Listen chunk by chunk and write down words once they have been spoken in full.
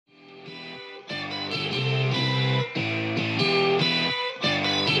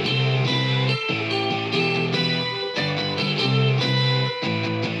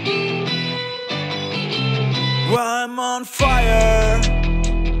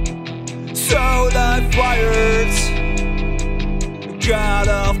God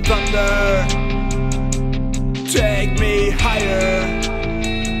of thunder, take me higher.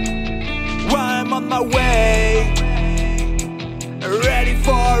 I'm on my way, ready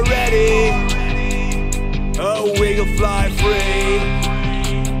for ready. Oh, we can fly free.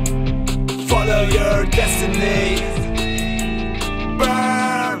 Follow your destiny.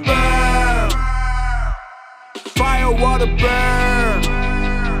 Burn, burn. Fire, water, burn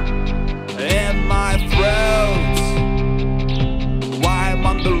in my throat. Why I'm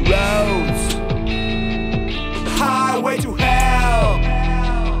on the road, highway to hell.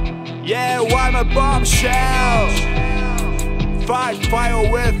 Yeah, why I'm a bombshell. Fight fire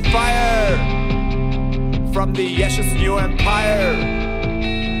with fire. From the ashes, new empire.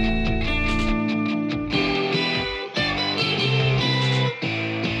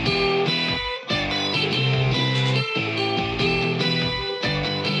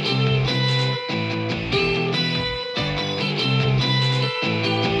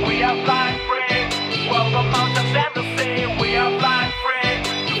 We are flying free, over mountains and the sea. We are flying free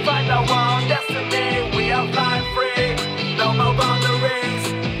to find our own destiny. We are flying free, no more boundaries.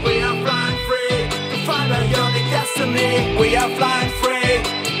 We are flying free to find our unique destiny. We are flying free,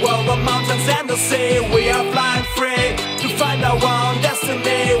 over mountains and the sea. We are flying free to find our own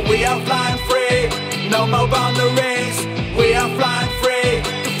destiny. We are flying free, no more boundaries. We are flying free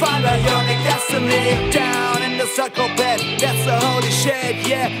to find our unique destiny. Down in the circle pit, that's the holy shit,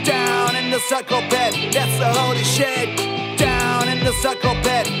 yeah. Down in the circle pit, that's the holy shit. Down in the circle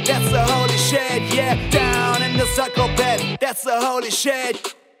pit, that's the holy shit, yeah. Down in the circle pit, that's the holy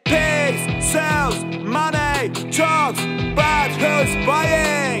shit. Pigs, sells, money, talks, but who's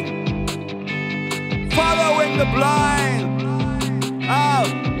buying? Following the blind, oh,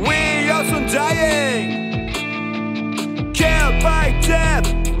 we are soon dying. Killed by death,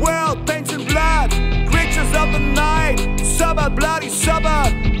 world paints in blood. Creatures of the night, summer, bloody summer.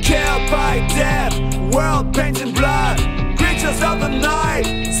 Killed by death, world paints in blood. Creatures of the night,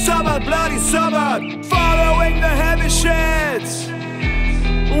 summer, bloody summer. Following the heavy shit,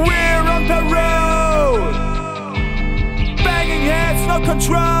 we're on the road. Banging heads, no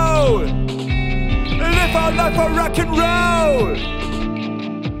control. Live our life for rock and roll.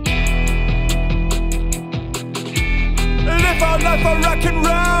 Live our life for rock and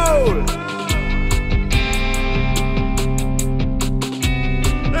roll.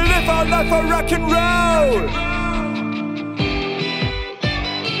 Live our life for rock and roll.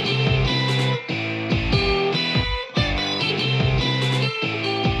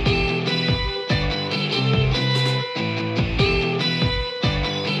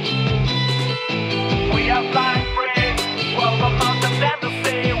 We are flying free, over mountains and the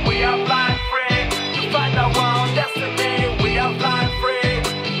sea. We are flying free to find our own destiny. We are flying free,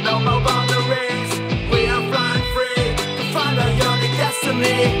 no more boundaries. We are flying free to find our unique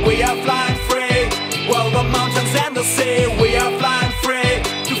destiny. We are flying free, over mountains and the sea. We are flying free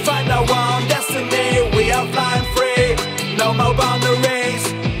to find our own destiny. We are flying free, no more boundaries.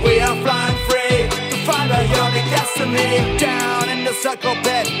 We are flying free to find our unique destiny. Down in the circle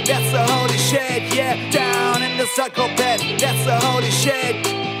pit, that's the holy shit, yeah. Down in the circle pit, that's the holy shit.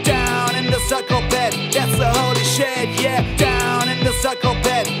 Down in the circle pit, that's the holy shit, yeah. Down in the circle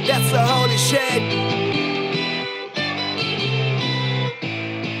pit, that's the holy shit.